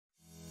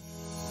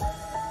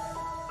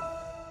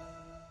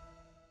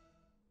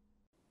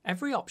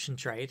Every option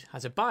trade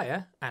has a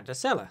buyer and a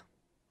seller.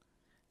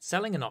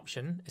 Selling an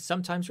option is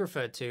sometimes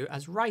referred to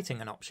as writing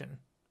an option.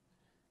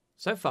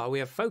 So far we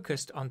have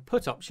focused on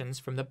put options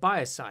from the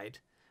buyer's side,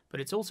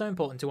 but it's also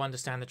important to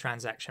understand the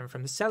transaction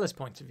from the seller's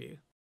point of view.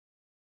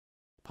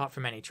 Apart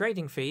from any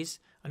trading fees,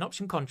 an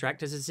option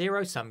contract is a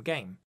zero-sum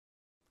game.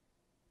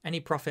 Any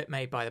profit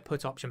made by the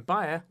put option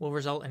buyer will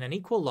result in an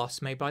equal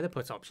loss made by the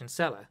put option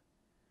seller.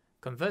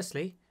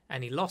 Conversely,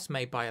 any loss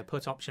made by a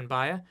put option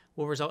buyer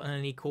will result in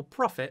an equal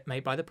profit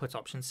made by the put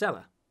option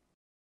seller.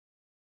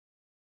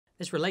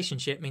 This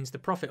relationship means the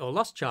profit or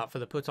loss chart for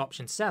the put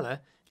option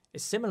seller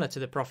is similar to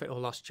the profit or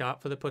loss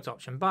chart for the put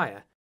option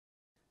buyer,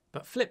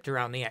 but flipped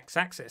around the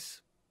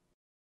x-axis.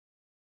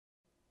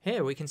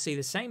 Here we can see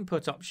the same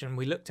put option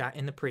we looked at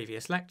in the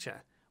previous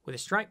lecture, with a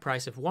strike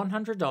price of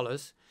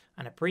 $100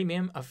 and a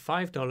premium of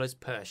 $5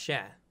 per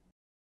share.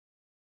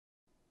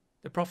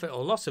 The profit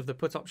or loss of the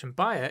put option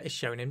buyer is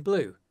shown in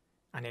blue,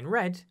 and in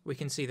red we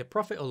can see the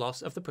profit or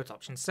loss of the put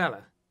option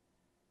seller.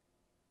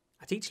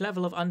 At each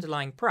level of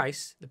underlying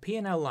price, the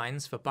P&L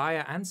lines for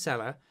buyer and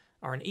seller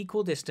are an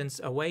equal distance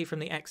away from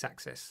the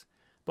x-axis,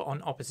 but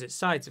on opposite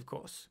sides of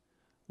course,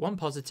 one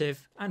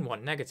positive and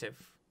one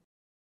negative.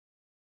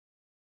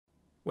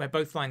 Where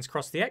both lines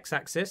cross the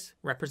x-axis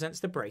represents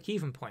the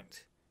break-even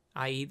point,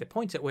 i.e. the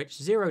point at which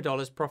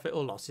 $0 profit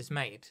or loss is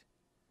made.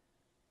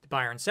 The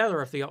buyer and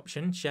seller of the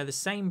option share the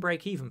same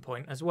break-even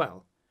point as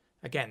well.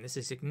 Again, this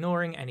is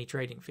ignoring any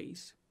trading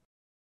fees.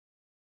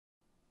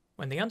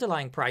 When the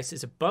underlying price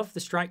is above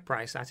the strike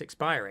price at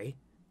expiry,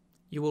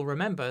 you will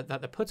remember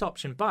that the put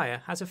option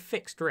buyer has a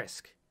fixed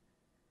risk.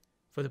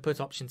 For the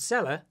put option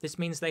seller, this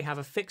means they have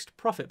a fixed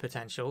profit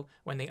potential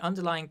when the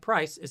underlying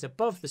price is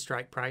above the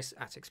strike price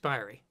at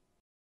expiry.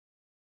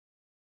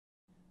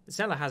 The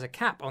seller has a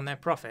cap on their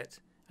profit,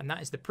 and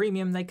that is the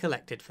premium they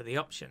collected for the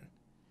option.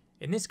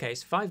 In this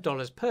case,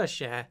 $5 per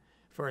share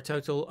for a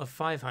total of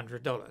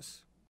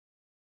 $500.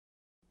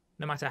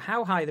 No matter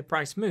how high the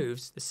price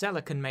moves, the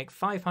seller can make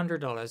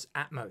 $500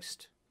 at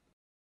most.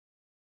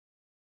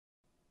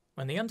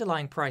 When the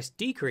underlying price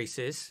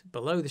decreases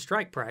below the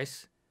strike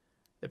price,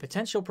 the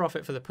potential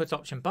profit for the put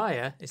option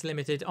buyer is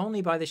limited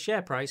only by the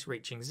share price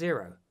reaching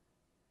zero.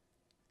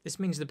 This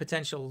means the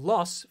potential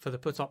loss for the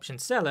put option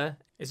seller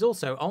is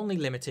also only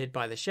limited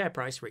by the share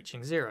price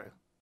reaching zero.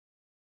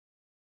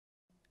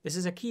 This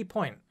is a key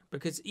point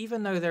because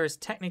even though there is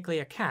technically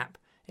a cap,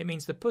 it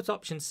means the put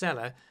option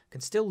seller can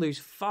still lose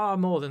far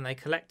more than they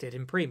collected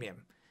in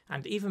premium,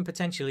 and even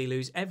potentially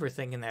lose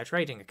everything in their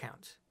trading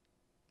account.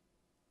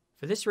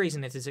 For this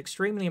reason, it is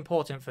extremely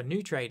important for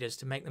new traders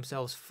to make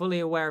themselves fully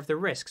aware of the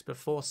risks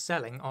before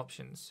selling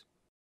options.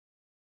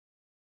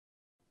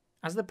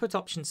 As the put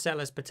option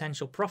seller's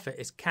potential profit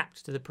is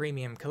capped to the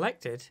premium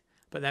collected,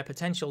 but their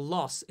potential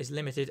loss is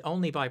limited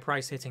only by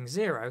price hitting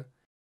zero,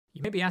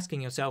 you may be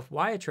asking yourself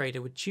why a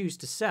trader would choose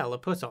to sell a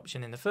put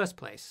option in the first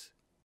place.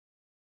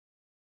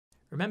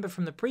 Remember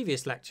from the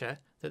previous lecture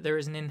that there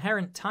is an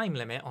inherent time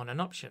limit on an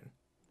option.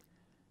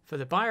 For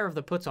the buyer of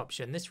the put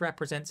option, this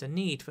represents a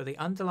need for the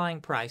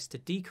underlying price to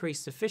decrease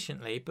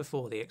sufficiently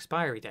before the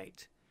expiry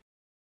date.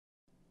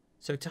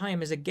 So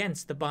time is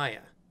against the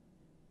buyer.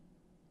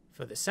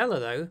 For the seller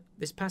though,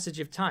 this passage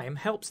of time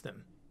helps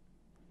them.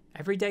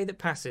 Every day that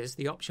passes,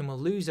 the option will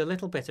lose a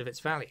little bit of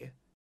its value.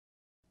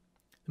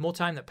 The more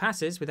time that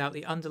passes without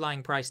the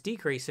underlying price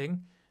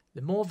decreasing,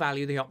 the more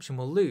value the option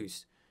will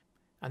lose,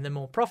 and the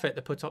more profit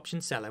the put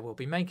option seller will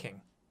be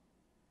making.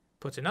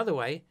 Put another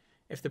way,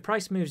 if the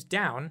price moves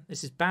down,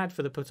 this is bad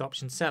for the put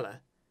option seller.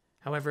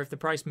 However, if the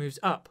price moves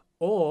up,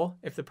 or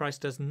if the price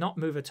does not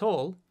move at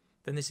all,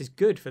 then this is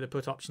good for the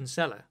put option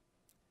seller.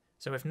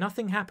 So if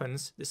nothing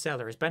happens, the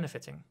seller is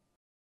benefiting.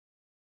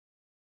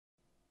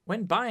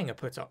 When buying a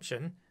put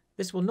option,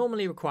 this will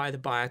normally require the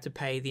buyer to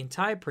pay the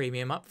entire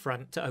premium up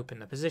front to open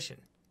the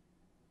position.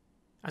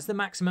 As the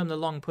maximum the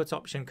long put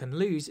option can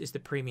lose is the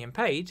premium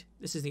paid,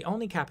 this is the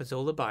only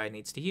capital the buyer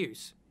needs to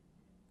use.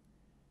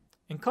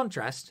 In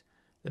contrast,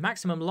 the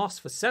maximum loss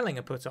for selling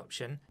a put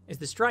option is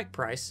the strike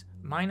price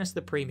minus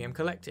the premium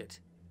collected,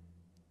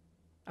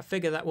 a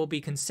figure that will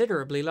be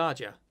considerably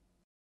larger.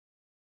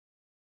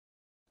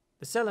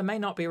 The seller may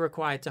not be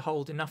required to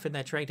hold enough in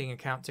their trading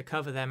account to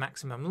cover their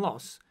maximum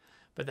loss,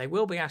 but they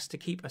will be asked to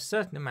keep a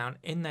certain amount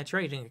in their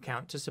trading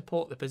account to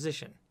support the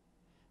position.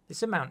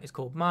 This amount is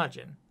called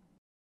margin.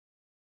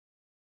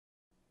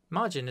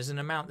 Margin is an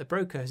amount the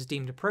broker has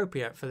deemed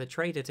appropriate for the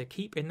trader to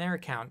keep in their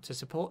account to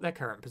support their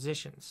current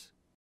positions.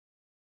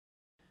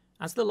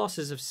 As the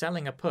losses of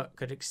selling a put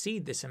could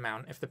exceed this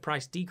amount if the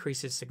price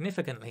decreases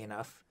significantly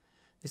enough,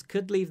 this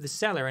could leave the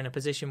seller in a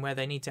position where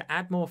they need to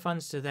add more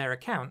funds to their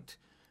account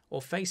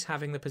or face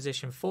having the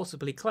position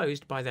forcibly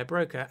closed by their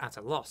broker at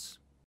a loss.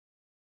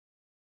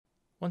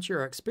 Once you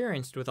are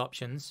experienced with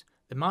options,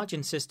 the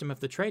margin system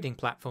of the trading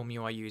platform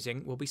you are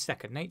using will be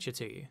second nature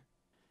to you.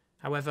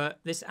 However,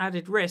 this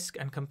added risk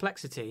and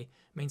complexity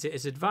means it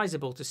is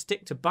advisable to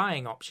stick to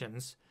buying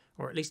options,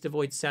 or at least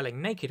avoid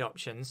selling naked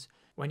options,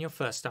 when you're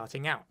first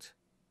starting out.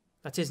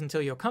 That is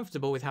until you're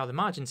comfortable with how the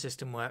margin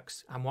system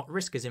works and what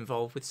risk is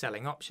involved with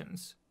selling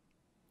options.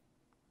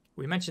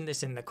 We mentioned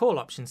this in the call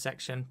option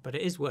section, but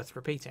it is worth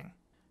repeating.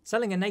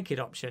 Selling a naked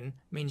option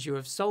means you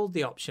have sold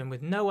the option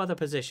with no other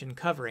position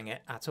covering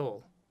it at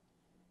all.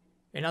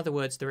 In other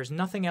words, there is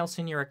nothing else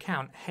in your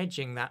account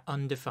hedging that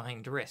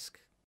undefined risk.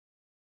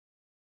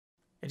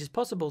 It is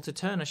possible to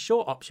turn a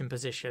short option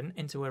position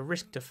into a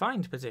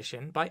risk-defined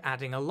position by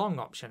adding a long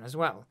option as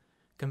well,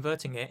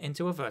 converting it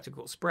into a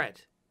vertical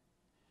spread.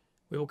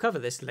 We will cover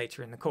this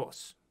later in the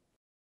course.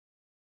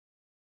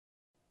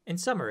 In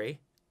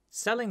summary,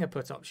 selling a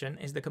put option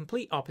is the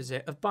complete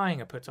opposite of buying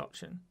a put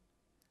option.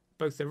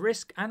 Both the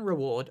risk and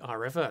reward are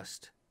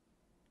reversed.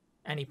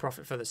 Any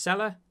profit for the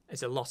seller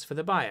is a loss for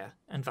the buyer,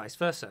 and vice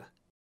versa.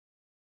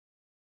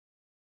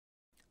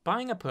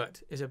 Buying a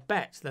put is a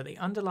bet that the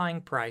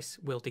underlying price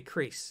will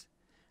decrease,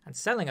 and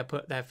selling a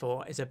put,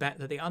 therefore, is a bet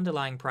that the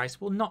underlying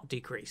price will not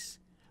decrease,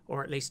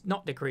 or at least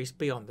not decrease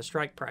beyond the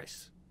strike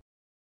price.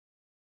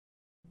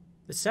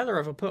 The seller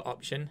of a put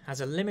option has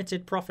a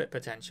limited profit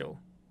potential.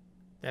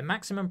 Their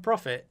maximum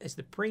profit is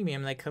the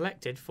premium they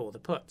collected for the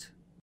put.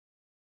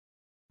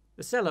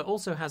 The seller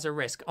also has a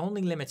risk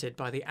only limited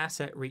by the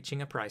asset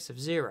reaching a price of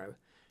zero,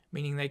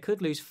 meaning they could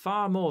lose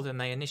far more than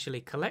they initially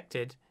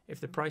collected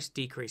if the price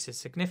decreases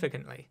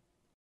significantly.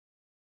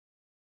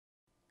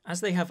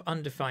 As they have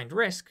undefined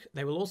risk,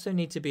 they will also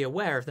need to be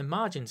aware of the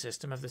margin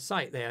system of the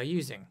site they are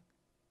using.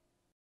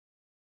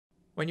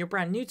 When you're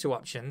brand new to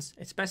options,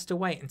 it's best to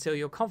wait until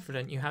you're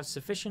confident you have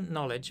sufficient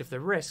knowledge of the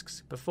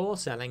risks before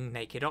selling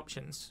naked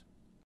options.